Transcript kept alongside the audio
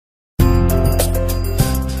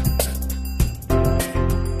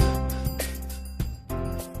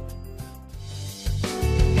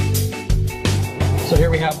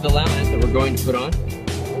have the laminate that we're going to put on.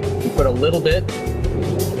 You put a little bit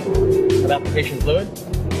of application fluid.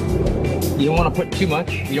 You don't want to put too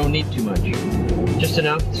much. You don't need too much. Just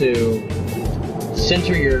enough to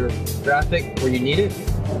center your graphic where you need it.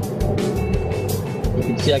 You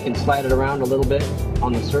can see I can slide it around a little bit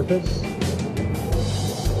on the surface.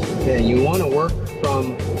 Okay, you want to work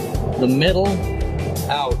from the middle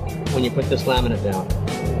out when you put this laminate down.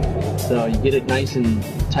 So you get it nice and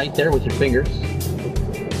tight there with your fingers.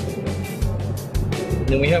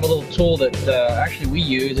 And then we have a little tool that actually we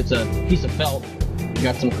use. It's a piece of felt.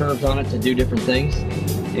 Got some curves on it to do different things.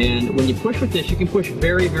 And when you push with this, you can push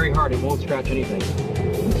very, very hard. It won't scratch anything.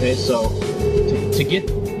 Okay, so to get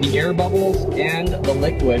the air bubbles and the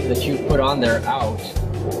liquid that you put on there out,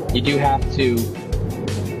 you do have to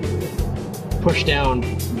push down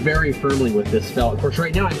very firmly with this felt. Of course,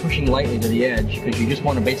 right now I'm pushing lightly to the edge because you just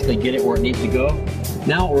want to basically get it where it needs to go.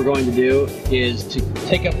 Now what we're going to do is to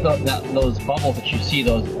take up those bubbles that you see,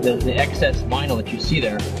 the excess vinyl that you see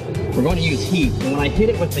there. We're going to use heat, and when I hit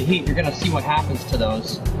it with the heat, you're going to see what happens to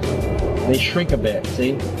those. They shrink a bit,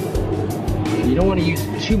 see? You don't want to use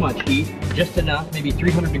too much heat, just enough, maybe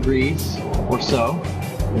 300 degrees or so,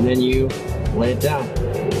 and then you lay it down.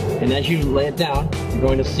 And as you lay it down, you're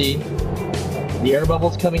going to see the air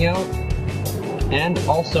bubbles coming out, and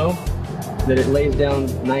also that it lays down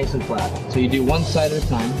nice and flat. So you do one side at a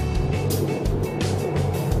time.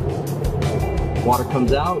 Water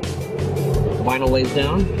comes out, vinyl lays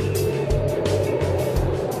down.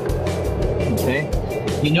 Okay.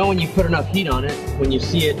 You know when you put enough heat on it, when you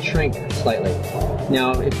see it shrink slightly.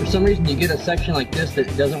 Now, if for some reason you get a section like this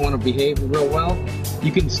that doesn't want to behave real well,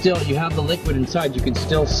 you can still, you have the liquid inside, you can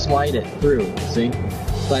still slide it through, see?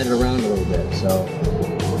 Slide it around a little bit. So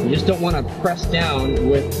you just don't want to press down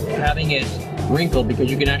with having it wrinkled,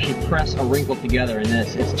 because you can actually press a wrinkle together in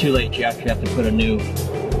this. It's too late, you actually have to put a new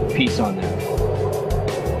piece on there.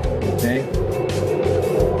 Okay?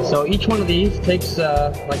 So each one of these takes,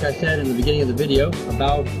 like I said in the beginning of the video,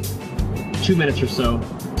 about 2 minutes or so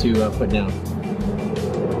to put down.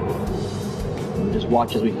 Just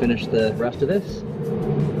watch as we finish the rest of this.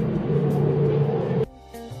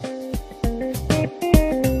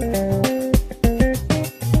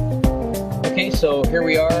 Okay, so here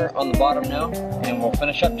we are on the bottom now, and we'll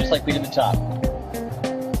finish up just like we did the top.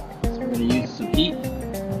 So we're going to use some heat.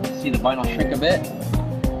 See the vinyl shrink a bit.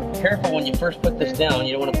 Careful when you first put this down,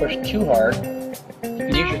 you don't want to push too hard. You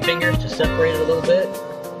can use your fingers to separate it a little bit,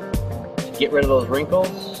 to get rid of those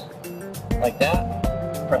wrinkles, like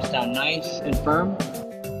that. Press down nice and firm.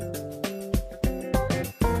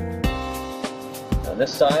 On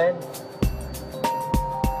this side.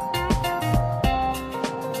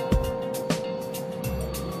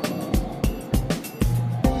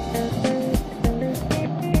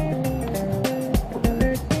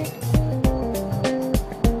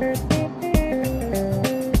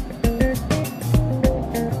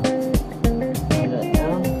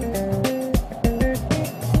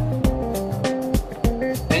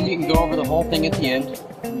 You can go over the whole thing at the end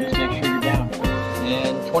and just make sure you're down.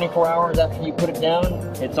 And 24 hours after you put it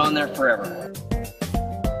down, it's on there forever.